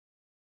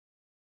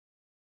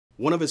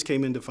One of us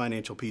came into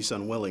Financial Peace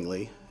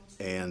unwillingly,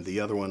 and the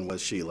other one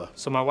was Sheila.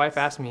 So my wife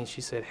asked me, she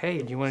said, "Hey,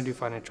 do you want to do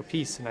Financial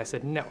Peace?" And I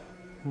said, "No,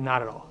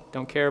 not at all.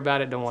 Don't care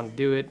about it, don't want to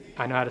do it.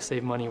 I know how to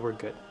save money, we're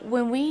good."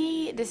 When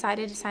we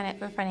decided to sign up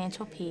for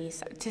Financial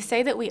Peace, to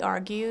say that we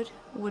argued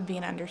would be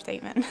an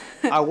understatement.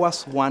 I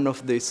was one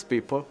of these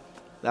people.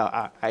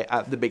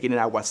 At the beginning,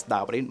 I was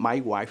doubting.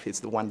 My wife is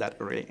the one that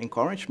really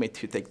encouraged me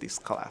to take this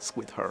class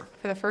with her.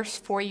 For the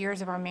first 4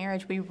 years of our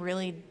marriage,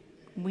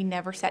 we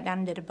never sat down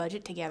and did a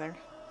budget together,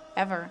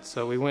 ever.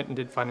 So we went and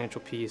did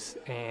Financial Peace,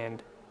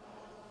 and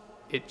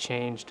it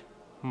changed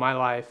my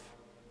life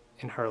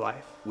and her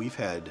life. We've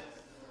had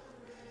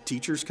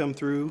teachers come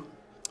through.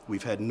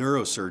 We've had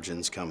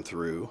neurosurgeons come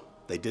through.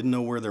 They didn't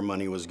know where their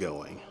money was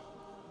going.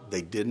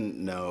 They didn't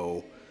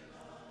know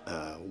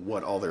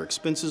what all their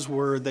expenses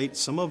were.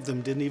 Some of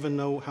them didn't even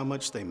know how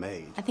much they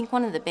made. I think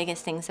one of the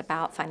biggest things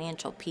about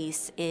Financial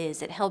Peace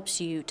is it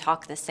helps you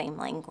talk the same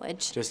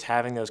language. Just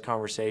having those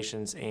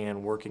conversations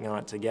and working on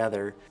it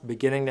together,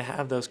 beginning to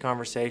have those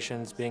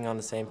conversations, being on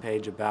the same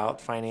page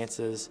about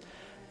finances,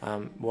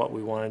 what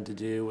we wanted to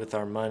do with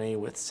our money,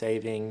 with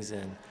savings,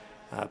 and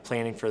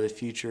planning for the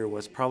future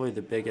was probably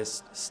the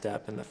biggest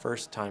step in the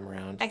first time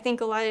around. I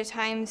think a lot of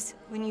times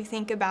when you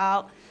think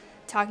about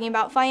talking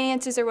about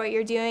finances or what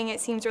you're doing,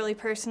 it seems really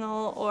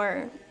personal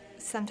or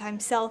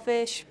sometimes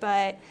selfish,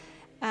 but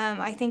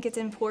I think it's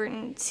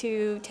important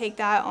to take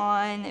that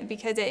on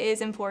because it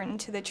is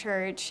important to the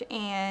church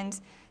and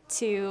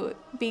to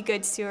be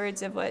good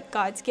stewards of what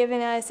God's given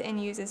us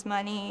and use His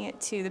money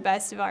to the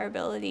best of our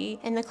ability.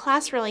 And the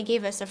class really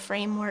gave us a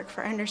framework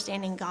for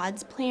understanding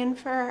God's plan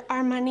for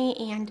our money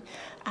and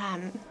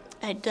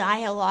a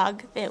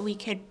dialogue that we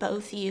could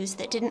both use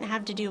that didn't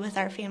have to do with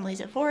our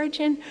families of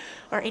origin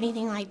or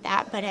anything like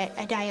that, but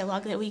a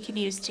dialogue that we could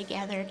use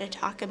together to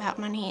talk about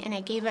money. And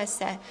it gave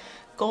us a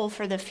goal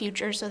for the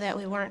future so that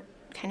we weren't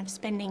kind of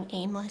spending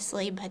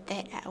aimlessly, but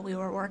that we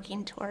were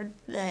working toward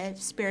the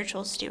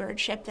spiritual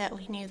stewardship that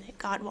we knew that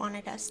God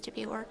wanted us to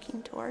be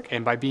working toward.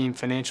 And by being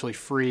financially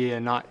free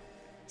and not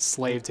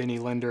slave to any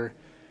lender,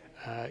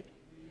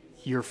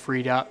 you're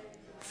freed up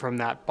from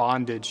that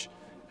bondage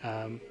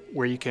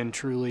where you can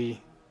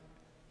truly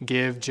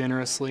give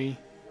generously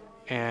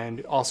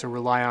and also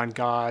rely on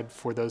God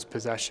for those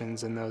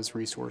possessions and those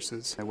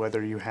resources.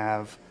 Whether you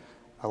have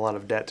a lot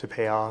of debt to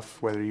pay off,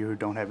 whether you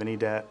don't have any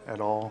debt at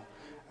all,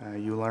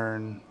 you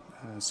learn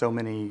so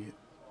many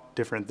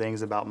different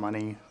things about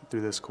money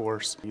through this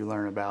course. You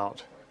learn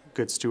about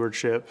good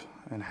stewardship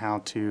and how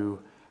to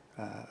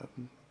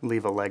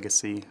leave a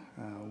legacy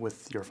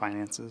with your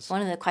finances.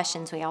 One of the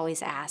questions we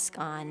always ask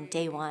on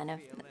day one of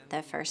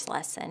the first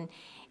lesson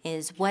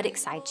is, what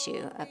excites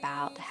you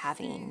about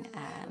having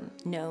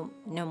no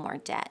more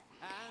debt?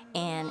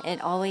 And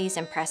it always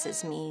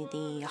impresses me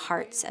the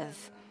hearts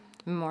of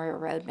Memorial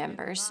Road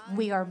members.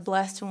 We are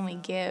blessed when we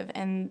give,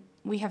 and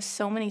we have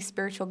so many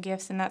spiritual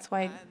gifts, and that's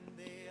why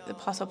the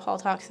Apostle Paul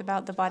talks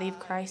about the body of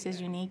Christ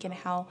is unique and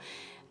how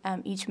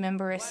each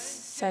member is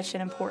such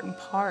an important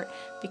part,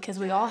 because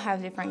we all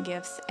have different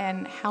gifts,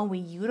 and how we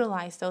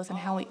utilize those and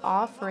how we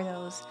offer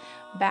those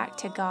back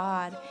to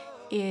God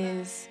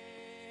is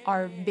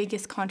our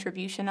biggest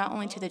contribution, not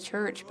only to the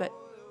church, but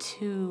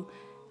to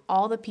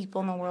all the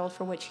people in the world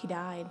for which He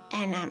died.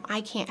 And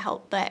I can't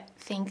help but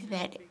think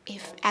that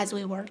if, as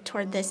we work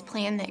toward this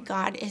plan, that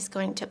God is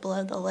going to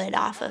blow the lid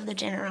off of the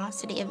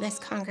generosity of this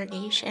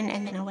congregation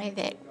and in a way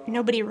that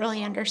nobody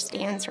really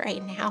understands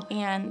right now.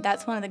 And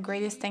that's one of the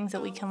greatest things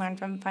that we can learn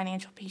from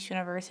Financial Peace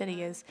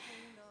University is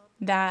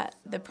that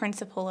the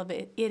principle of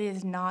it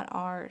is not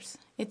ours.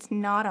 It's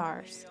not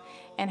ours.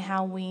 And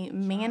how we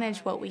manage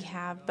what we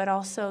have, but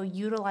also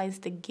utilize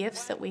the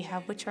gifts that we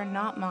have, which are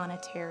not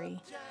monetary,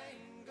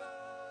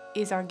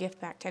 is our gift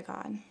back to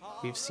God.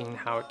 We've seen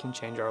how it can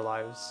change our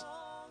lives,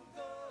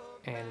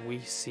 and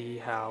we see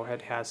how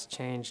it has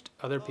changed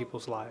other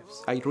people's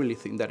lives. I really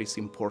think that it's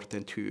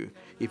important to,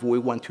 if we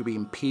want to be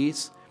in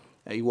peace,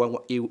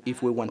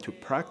 if we want to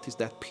practice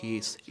that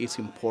peace, it's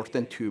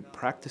important to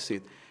practice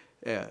it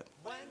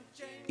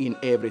in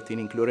everything,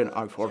 including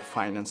our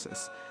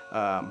finances.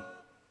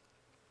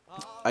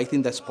 I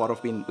think that's part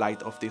of being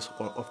light of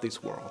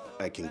this world.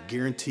 I can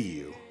guarantee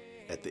you,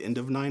 at the end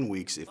of 9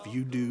 weeks, if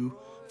you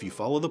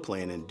follow the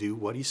plan and do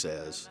what He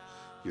says,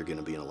 you're going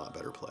to be in a lot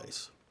better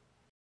place.